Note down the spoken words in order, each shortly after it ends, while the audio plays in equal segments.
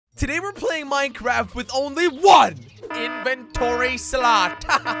Today we're playing Minecraft with only one inventory slot.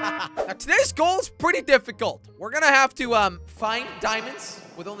 Now today's goal is pretty difficult. We're gonna have to find diamonds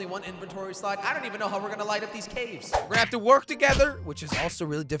with only one inventory slot. I don't even know how we're gonna light up these caves. We're gonna have to work together, which is also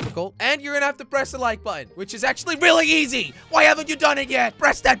really difficult. And you're gonna have to press the like button, which is actually really easy. Why haven't you done it yet?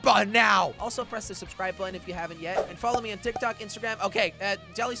 Press that button now. Also press the subscribe button if you haven't yet. And follow me on TikTok, Instagram. Okay,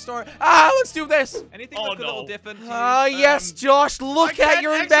 Jelly Store. Let's do this. Anything look a little different? Yes, Josh, look at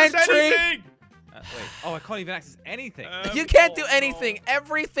your inventory. Wait. Oh, I can't even access anything. You can't do anything.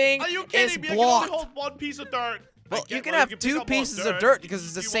 Everything is blocked. I can only hold one piece of dirt. Well, you can have two pieces of dirt because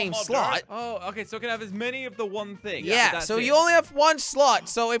it's the same slot. Oh, okay, so I can have as many of the one thing. Yeah, so you only have one slot.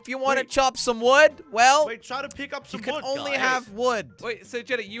 So if you want to chop some wood, well, wait, try to pick up some wood, you can only guys. have wood. Wait, so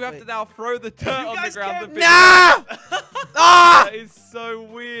Jenny, you have to now throw the dirt on the ground. Nah! That is so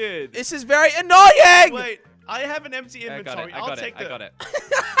weird. This is very annoying! Wait, I have an empty inventory. I'll take it. I got it.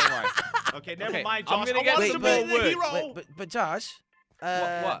 Don't worry. Okay, never mind, Josh. I'm gonna get some more wood. But Josh,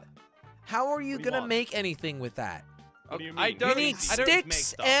 what? How are you gonna make anything with that? What do you mean? You need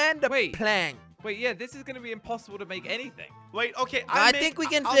sticks and a plank. Wait, yeah, this is gonna be impossible to make anything. Wait, okay. I think we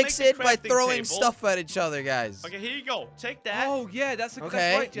can fix it by throwing stuff at each other, guys. Okay, here you go. Take that. Oh yeah, that's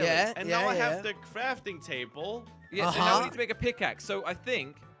right, Jelly. Yeah, and now I have the crafting table. Yeah, so now we need to make a pickaxe. So I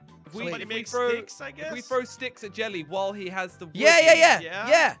think if we throw sticks at Jelly while he has the wood.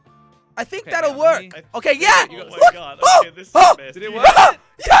 Yeah. I think that'll work. Okay, yeah. Oh my god. Okay, this is the best. Did it work?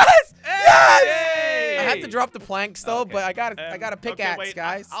 Yes! Yes! I had to drop the planks though, but I got a pickaxe, wait,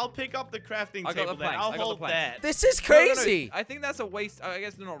 guys. I'll pick up the crafting table. I'll hold that. This is crazy. No. I think that's a waste. I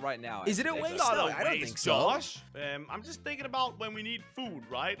guess not right now. Is it a waste? No, I don't think so. Josh. I'm just thinking about when we need food,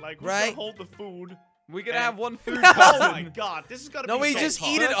 right? Like, who's gonna hold the food? We're gonna have one food. Oh my god, this is gonna be so we just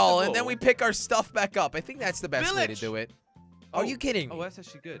eat it all and then we pick our stuff back up. I think that's the best way to do it. Are you kidding me? Oh, that's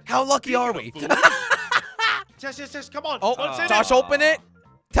actually good. How lucky are we? Yes, come on. Oh, Josh, open it.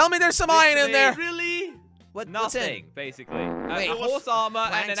 Tell me there's some iron in there. Really? Nothing, basically. Wait, horse armor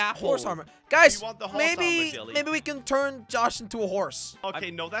and an apple. Horse armor. Guys, maybe we can turn Josh into a horse.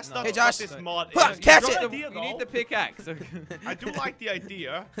 Okay, no, that's not what Josh, this mod is. Catch it. You need the pickaxe. I do like the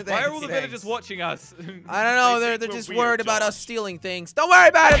idea. Why are all the villagers just watching us? I don't know. They're just worried about us stealing things. Don't worry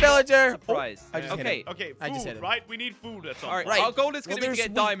about it, villager. Surprise. Okay, food, right? We need food at some point. All right, our goal is going to be to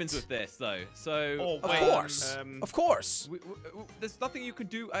get diamonds with this, though. So, of course. There's nothing you can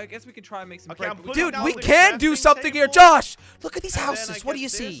do. I guess we can try and make some bread. Dude, we can do something here, Josh. Look at these houses. What do you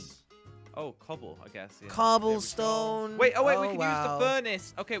see? Oh, cobble, I guess. Yeah. Cobblestone. Wait, we can use the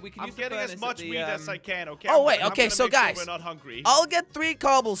furnace. Okay, we can use the furnace. I'm getting as much meat as I can, okay? Oh, wait, okay, so guys, we're not hungry. I'll get 3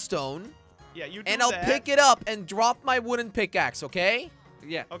 cobblestone. Yeah, you do and I'll pick it up and drop my wooden pickaxe, okay?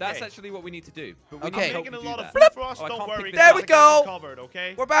 Yeah, that's actually what we need to do. But okay. I'm making a lot of food for us, don't worry. There we go. Covered,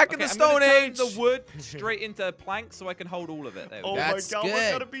 okay? We're back in the Stone Age. The wood straight into planks so I can hold all of it. There we go. That's my god,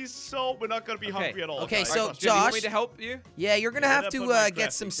 we're not gonna be hungry at all. Okay, so Josh, do you want me to help you? Yeah, you're gonna have to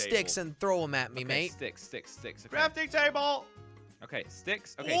get some sticks and throw them at me, mate. Sticks. Okay. Crafting table. Okay,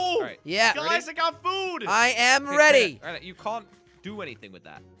 sticks. Okay, all right. Yeah. Guys, I got food. I am ready. You can't do anything with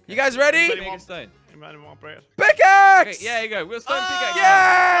that. You guys ready? Anybody want bread? Pickaxe! Okay, yeah, you go. We'll stone pickaxe.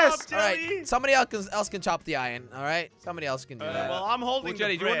 Yes! All right. Somebody else can chop the iron. All right. Somebody else can do that. Well, I'm holding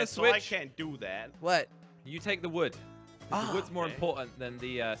the bread, so I can't do that. What? You take the wood. The wood's more important than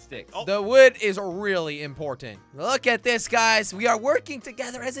the sticks. The wood is really important. Look at this, guys. We are working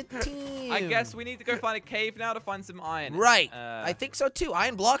together as a team. I guess we need to go find a cave now to find some iron. Right. I think so, too.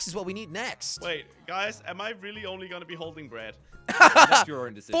 Iron blocks is what we need next. Wait, guys, am I really only going to be holding bread? That's your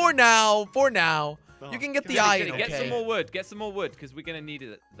own decision. For now. You can get the iron, Get some more wood, because we're going to need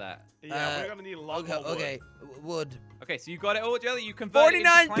that. Yeah, we're going to need a lot more wood. Okay, wood. Okay, so you got it all, Jelly? You converted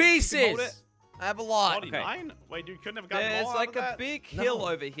 49 pieces! I have a lot. 49? Okay. Wait, you couldn't have gotten There's more like a big hill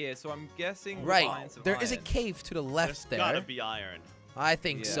over here, so I'm guessing there is a cave to the left there. There's gotta be iron. I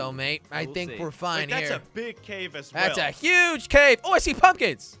think so, mate. I think we're fine here. That's a big cave as well. That's a huge cave. Oh, I see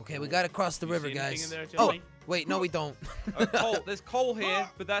pumpkins. Okay, we gotta cross the river, guys. Wait, no, we don't. There's coal here,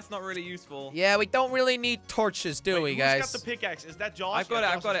 but that's not really useful. Yeah, we don't really need torches, do we, guys? Who's got the pickaxe? Is that Josh? I've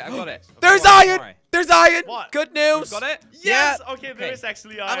got it. There's iron! There's iron! What? Good news! You got it? Yes! Okay, there is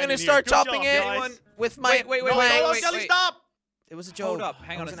actually iron. I'm gonna start chopping it with my... Wait, Jelly, stop! It was a joke. Hold up,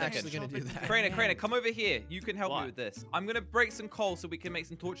 hang on a second. Actually gonna do that. Crainer, come over here. You can help me with this. I'm gonna break some coal so we can make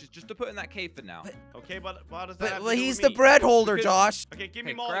some torches just to put in that cave for now. Okay, but what does that have to do he's with the bread holder, Josh. Okay, give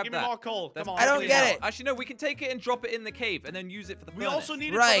me more coal. Come on. I don't get it. Actually, no, we can take it and drop it in the cave and then use it for the furnace. We also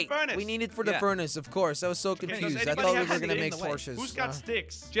need it for the furnace. We need it for the furnace, of course. I was so confused. I thought we were gonna make torches. Who's got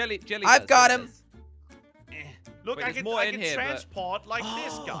sticks? Jelly. I've got him. Look, Wait, I can transport like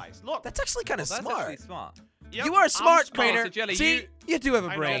this, guys. Look. That's actually kind of That's smart. actually smart. Yep, You are smart, I'm smart. Crainer. So, Jelly, See, you do have a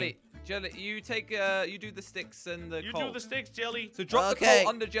brain. Jelly, you do the sticks and the coal. You do the sticks, Jelly. So drop the coal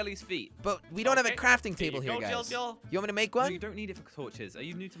under Jelly's feet. But we don't have a crafting Here table you here, go, guys. Jell. You want me to make No, one? you don't need it for torches. Are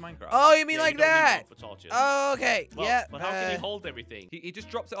you new to Minecraft? Oh, you mean Yeah, like you don't need that? one for torches. Oh, okay. Well, yeah. But how can he hold everything? He just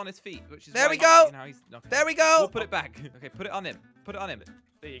drops it on his feet, which is There why we go. Now he's, okay. There we go. We'll put it back. Okay, put it on him. Put it on him.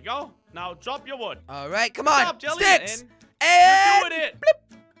 There you go. Now drop your wood. All right, come Good on. job, Jelly. Sticks. In. And You're doing it.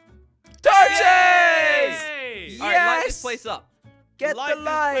 torches. Hey! All right, light this Yes. place up. Get Light the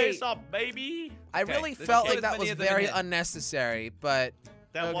light. this place up, baby. I Okay, really let's felt get like as that many was of them in very here. unnecessary, but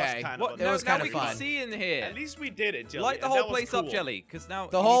That Okay. was kind What? of It No, was now kinda we fun. can see in here. At least we did it, Jelly. Light the and whole that was place up, cool. Jelly, because now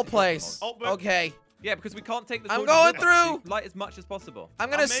the you whole need to drop them place. all. Oh, but Okay. Yeah, because we can't take the I'm torches going with us. through. So light as much as possible. I'm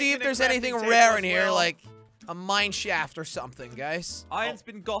gonna I'm see if making a there's crafting anything table rare as in here, well. like a mine shaft or something, guys. Iron's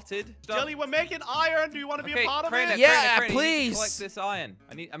been gotted. Jelly, we're making iron. Do you want to be Okay, a part of Crainer, it? Yeah, Crainer, you need to please. collect this iron.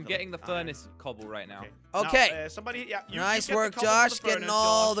 I'm getting the Iron. furnace cobble right now. Okay. Now, somebody, yeah. You Nice get the work, cobble for the Josh. Getting furnace,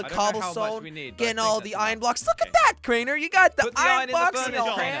 all Josh. the I don't know how much cobblestone, we need, but I getting think all that's the enough. iron blocks. Look at that, Crainer. You got the Put the iron iron in the blocks in furnace,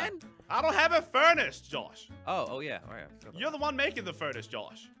 your Crainer. hand. I don't have a furnace, Josh. Oh yeah. All right. I forgot You're the one making the furnace,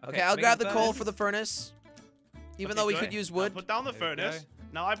 Josh. Okay, I'll make grab the the coal furnace. for the furnace. Even Okay, though we good. could use Now wood. put down the There we go. furnace.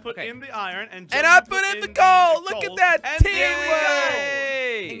 Now I put Okay. in the iron and And Jelly I put in the coal. Look at gold. that And there we teamwork. go.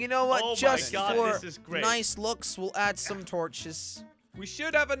 Hey! And you know what? Oh my Just God, for this is great. nice looks, we'll add some torches. We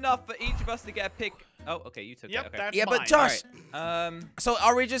should have enough for each of us to get a pick. Oh, okay, you took Yep, it. Okay. that's Yeah, but mine. Josh, Alright, so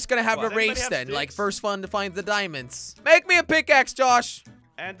are we just gonna have What? a Does anybody race have then? Like sticks? first one to find the diamonds. Make me a pickaxe, Josh.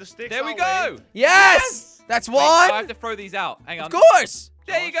 And the sticks there we are go. away. Yes! That's Wait, I have one. to throw these out. Hang on. Of course.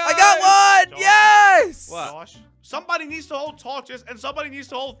 There you go. I got one. Josh. Yes. What? Josh, somebody needs to hold torches and somebody needs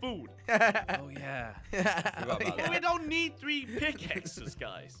to hold food. Oh yeah. Forgot about Yeah. We don't need 3 pickaxes,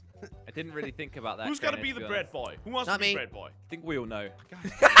 guys. I didn't really think about that. Who's gonna Crainer, be to the honest. bread boy? Who wants Not to be me. bread boy? I think we all know.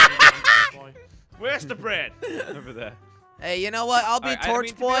 Where's the bread? Over there. Hey, you know what? I'll be Alright, a I torch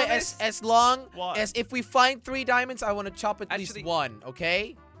mean, to be boy honest- as long What? as if we find 3 diamonds, I want to chop at Actually- least 1.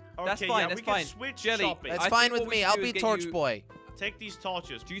 Okay? That's Okay, fine, yeah, that's we can fine. switch Jelly, chopping. That's I fine think with what we me. should I'll do be is get torch you- boy. Take these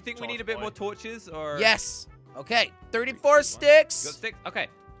torches. Do you think we torch need a bit boy. more torches or? Yes. Okay. You 34 got sticks. sticks? Okay.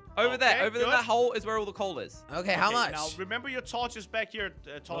 Over there. Okay, Over in good. that hole is where all the coal is. Okay, how Okay, much? Now remember your torches back here,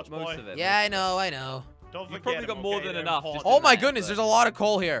 torch Most boy. of it. Yeah, I know, I know. Don't You've forget probably got them, more okay? than They're enough, just important. Oh my that, goodness, but- there's a lot of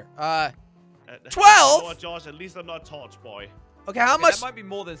coal here. 12? You know what, Josh? At least I'm not torch boy. Okay, how Okay, much? That might be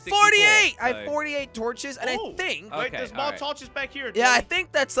more than 64. 48! I have so- 48 torches, and Oh, I think... Wait, Okay, there's more alright. torches back here. Yeah, I Jelly.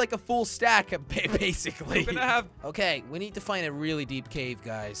 think that's like a full stack, basically. We're gonna have. Okay, we need to find a really deep cave,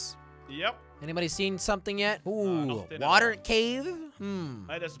 guys. Yep. Anybody seen something yet? Ooh, nothing at water all. cave?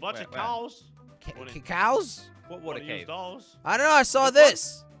 Hey, there's a bunch of Where? cows. Cows? What water Wanna use cave? those? I don't know, I saw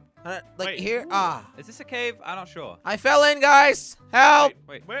This one? this. Like Wait. here? Ah. Is this a cave? I'm not sure. I fell in, guys. Help!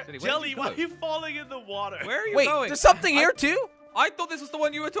 Wait, Where, Jelly, Jelly, did why you are you falling in the water? go? Where are you Wait, going? there's something here too? I thought this was the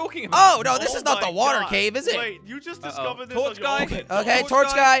one you were talking Oh, about. no, this Oh is not the my water God. cave, is it? Wait, you just Uh-oh. discovered this Torch on guy? your own. Okay, Torch torch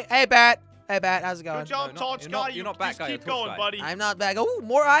guy. guy. Hey, Bat. Hey, Bat, how's it going? Good job, No, torch you're guy. not- you're not bad just guy, you're keep torch going, guy. buddy. I'm not back. Oh,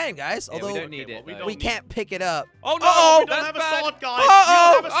 more iron, guys. Yeah, we Although don't need it. we though. don't we can't pick it up. Oh no! Uh-oh. We don't That's have bad. a sword, guys.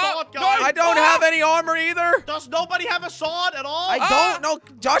 Uh-oh. We don't have a sword, guys. I don't have any armor either. Does nobody have a sword at all? I don't know.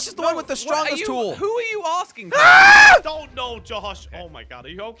 Josh is the one with the What are strongest you- tool. Who are you asking? Ah! I don't know, Josh. Oh my God, are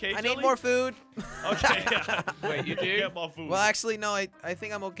you okay? I Jelly? need more food. Okay. Wait, you do? Get more food. Well, actually, no. I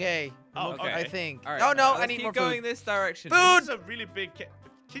think I'm okay. Oh, okay. I think. All right, Oh, no. let's I need keep more going food. this direction. Food! This is a really big.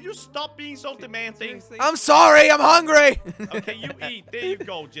 Can you stop being so demanding? Seriously? I'm sorry. I'm hungry. Okay, you eat. There you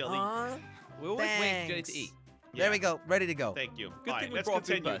go, Jelly. We always wait for Jelly Thanks. to eat. There we go. Ready to go. Thank you. Good All thing right, we let's brought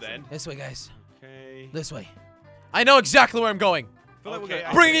food continue first. then. This way, guys. Okay. This way. I know exactly where I'm going. I feel like we're Okay, going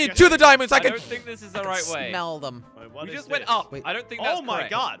I Bringing think you I to see. the diamonds. I I can don't think this is the right way. smell them. Wait, what We is just went this? up. Wait. I don't think that's Oh my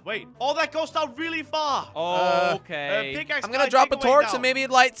correct. God! Wait. Oh, that goes down really far. Okay. Pickaxe I'm gonna guy, drop a take away torch down. and maybe it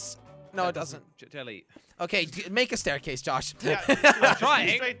lights. No, That it doesn't. Jelly. Okay, make a staircase, Josh. Yeah, I'm trying.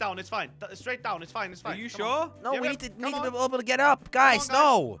 Straight down. It's fine. Straight down. It's fine. It's fine. Are you Come on. sure? No, Yeah, we yeah, need to come be on. able to get up, guys. guys.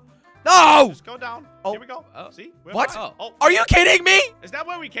 No, no. Just go down. Oh. Here we go. Oh. See? We're What? fine. Oh. Are you kidding me? Is that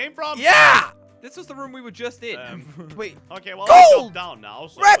where we came from? Yeah. This was the room we were just in. Wait, Okay, well, Gold! let's jump down now.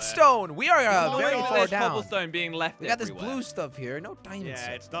 So, redstone. We are Oh, very wait, far There's down. cobblestone being left We got this everywhere. blue stuff here. No diamonds. Yeah,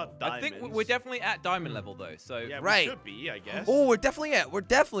 yet. it's not I diamonds. think we're definitely at diamond level though. So Yeah, Right. we should be, I guess. Oh, we're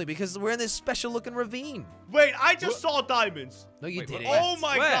definitely because we're in this special looking ravine. Wait, I just saw diamonds. No, you Wait, what- didn't. what? Oh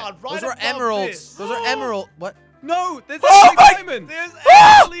my Where? God! Right Those are above emeralds. this. Those are emerald. What? No, there's Oh my- diamonds. There's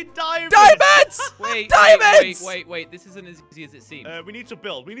actually diamonds. Diamonds! Wait, Diamonds! wait. This isn't as easy as it seems. We need to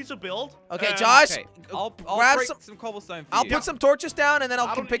build. Okay, Josh. Okay, I'll grab break some. some cobblestone for I'll you. put some torches down, and then I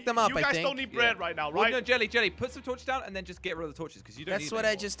can don't- pick them up. You I guys think. don't need bread right now, Well, right? no, Jelly, put some torches down and then just get rid of the torches because you don't need That's them what I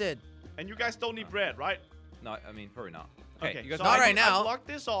anymore. just did. And you guys don't need bread, right? No, I mean, probably not. Okay, you guys so Not I right can now. block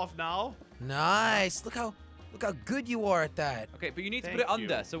this off now. Nice. Look how good you are at that. Okay, but you need to Thank put it you.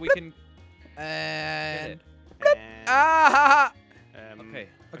 under so we can And get it. And, ah, Okay.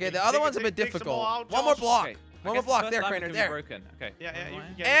 okay. The other one's a bit take some difficult. more out, One more Josh. block. Okay. One more I guess the block. first There, diamond Crainer. can be There. broken. Okay. Yeah, you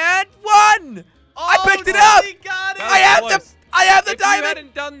can get it. And one. I picked it up. He got it. That I have was the. I have the If you diamond.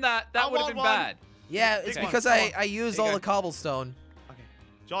 hadn't done that, I that would have want been one. bad. Yeah, it's Okay. because Come on. I used There you all go. the cobblestone. Okay.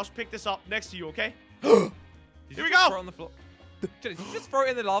 Josh, pick this up next to you, okay? Did Here you we just go. Throw it on the floor? Jelly, did you just throw it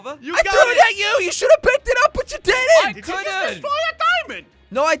in the lava? You I got threw it. it at you. You should have picked it up, but you didn't. Did you just couldn't. destroy a diamond?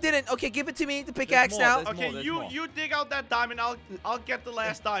 No, I didn't. Okay, give it to me, the pickaxe more, now. there's Okay, more, you more. you dig out that diamond. I'll get the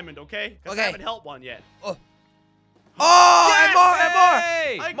last diamond, okay? 'Cause Okay. I haven't held one yet. Oh, and more, and more.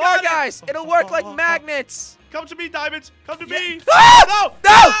 Hey! I More, got it. guys. It'll work like magnets. Come to me, diamonds. Come to me. Ah! No!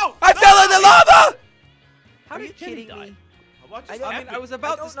 No! I fell in the lava. How Are did you Jelly kidding die? me? What just I don't- I mean, happened? I was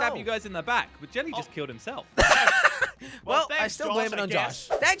about to don't stab know. you guys in the back, but Jelly just killed himself. Well, I thanks, still Josh, blame it I on guess.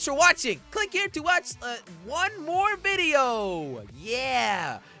 Josh. Thanks for watching. Click here to watch one more video.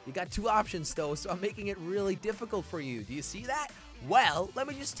 Yeah. You got two options, though, so I'm making it really difficult for you. Do you see that? Well, let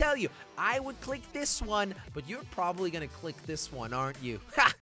me just tell you. I would click this one, but you're probably going to click this one, aren't you? Ha!